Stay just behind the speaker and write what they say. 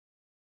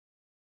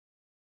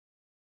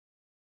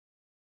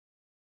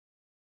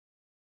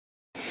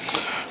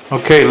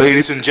Okay,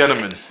 ladies and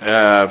gentlemen,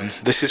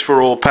 this is for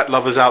all pet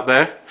lovers out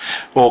there,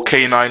 all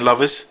canine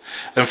lovers.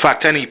 In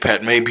fact, any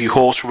pet, maybe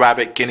horse,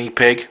 rabbit, guinea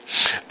pig.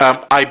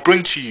 I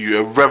bring to you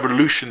a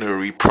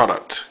revolutionary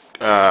product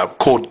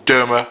called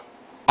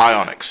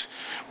DERMA-IONX.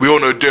 We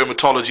all know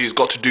dermatology has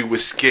got to do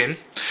with skin,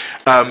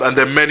 and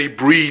there are many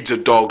breeds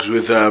of dogs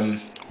with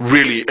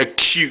really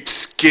acute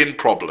skin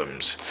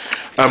problems.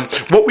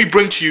 What we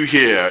bring to you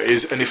here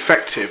is an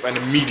effective and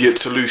immediate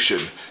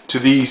solution to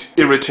these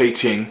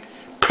irritating,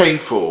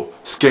 painful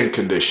skin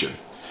condition.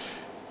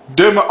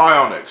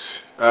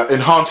 DERMA-IONX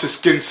enhances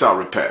skin cell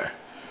repair,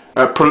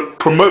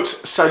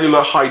 promotes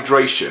cellular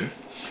hydration,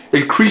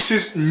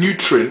 increases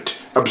nutrient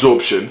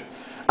absorption,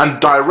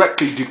 and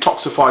directly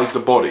detoxifies the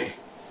body.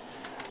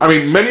 I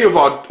mean, many of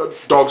our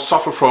dogs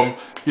suffer from,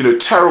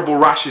 terrible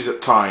rashes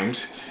at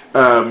times,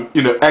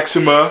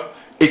 eczema,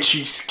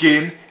 itchy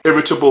skin,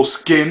 irritable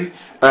skin,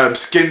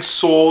 skin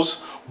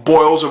sores,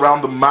 boils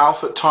around the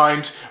mouth at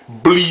times,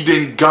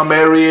 bleeding gum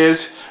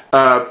areas,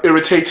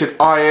 irritated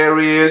eye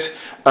areas,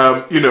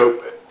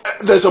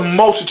 there's a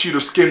multitude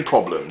of skin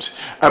problems,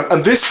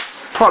 and this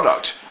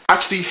product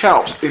actually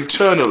helps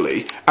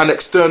internally and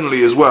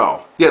externally as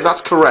well. Yeah,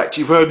 that's correct,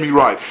 you've heard me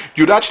right.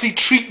 You'd actually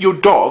treat your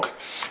dog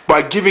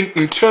by giving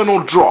internal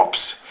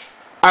drops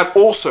and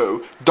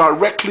also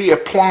directly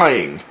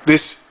applying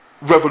this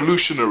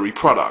revolutionary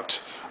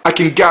product. I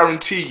can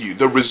guarantee you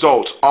the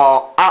results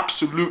are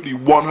absolutely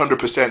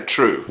 100%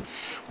 true,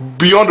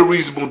 beyond a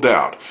reasonable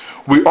doubt.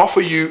 We offer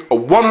you a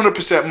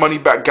 100% money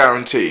back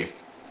guarantee.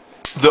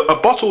 A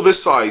bottle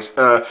this size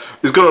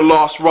is going to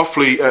last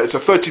roughly, it's a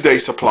 30-day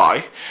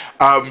supply.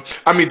 I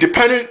mean,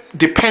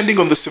 depending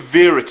on the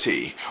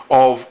severity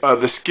of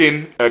the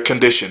skin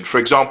condition. For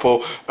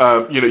example,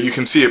 you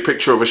can see a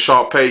picture of a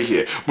Shar-Pei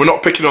here. We're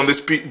not picking on this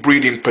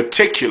breed in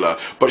particular,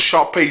 but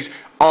Shar-Peis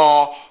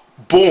are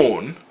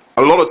born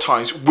a lot of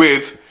times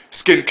with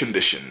skin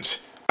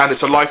conditions, and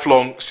it's a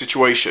lifelong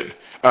situation.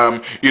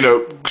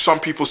 Some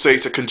people say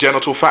it's a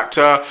congenital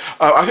factor.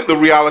 I think the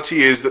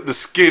reality is that the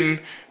skin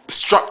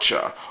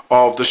structure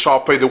of the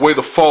Shar-Pei, the way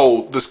the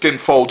skin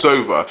folds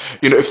over,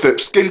 if the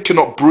skin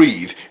cannot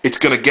breathe, it's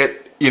going to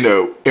get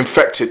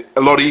infected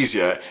a lot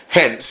easier.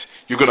 Hence,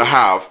 you're going to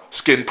have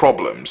skin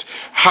problems.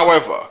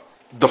 However,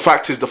 the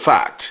fact is the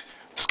fact.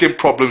 Skin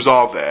problems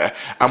are there,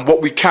 and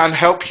what we can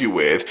help you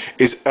with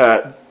is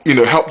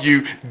help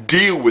you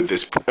deal with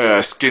this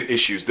skin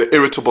issues, the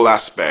irritable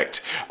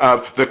aspect,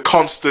 the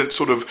constant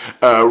sort of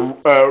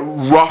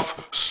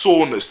rough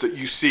soreness that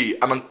you see,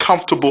 and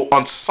uncomfortable,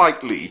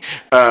 unsightly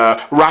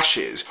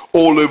rashes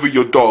all over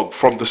your dog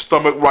from the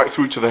stomach right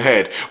through to the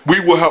head. We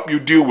will help you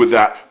deal with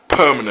that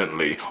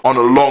permanently on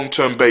a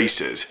long-term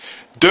basis.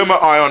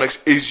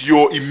 DERMA-IONX is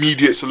your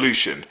immediate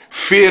solution.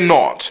 Fear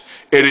not.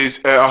 It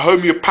is a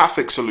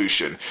homeopathic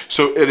solution,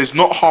 so it is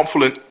not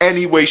harmful in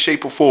any way,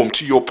 shape or form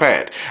to your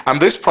pet.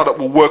 And this product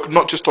will work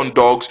not just on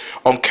dogs,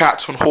 on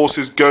cats, on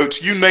horses,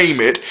 goats, you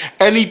name it.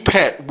 Any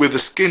pet with a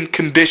skin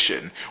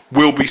condition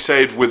will be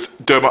saved with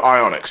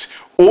DERMA-IONX.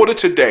 Order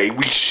today.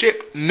 We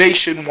ship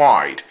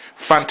nationwide.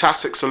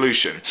 Fantastic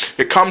solution.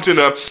 It comes in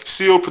a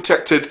seal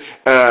protected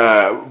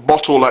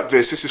bottle like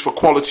this. This is for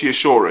quality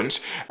assurance,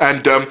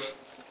 and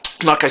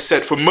like I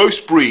said, for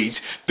most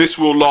breeds, this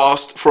will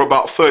last for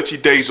about 30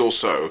 days or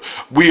so.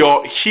 We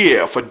are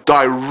here for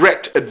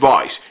direct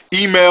advice.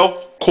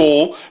 Email,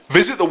 call,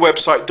 visit the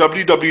website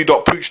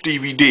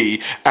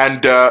www.poochdvd,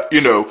 and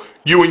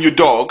you and your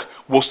dog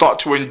will start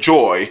to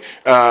enjoy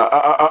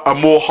a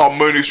more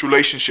harmonious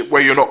relationship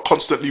where you're not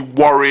constantly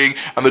worrying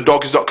and the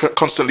dog is not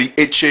constantly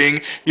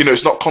itching,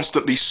 it's not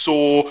constantly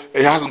sore,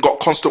 it hasn't got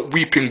constant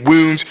weeping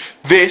wounds.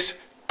 This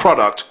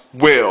product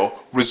will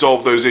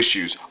resolve those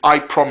issues. I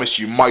promise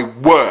you, my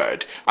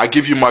word. I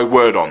give you my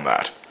word on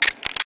that.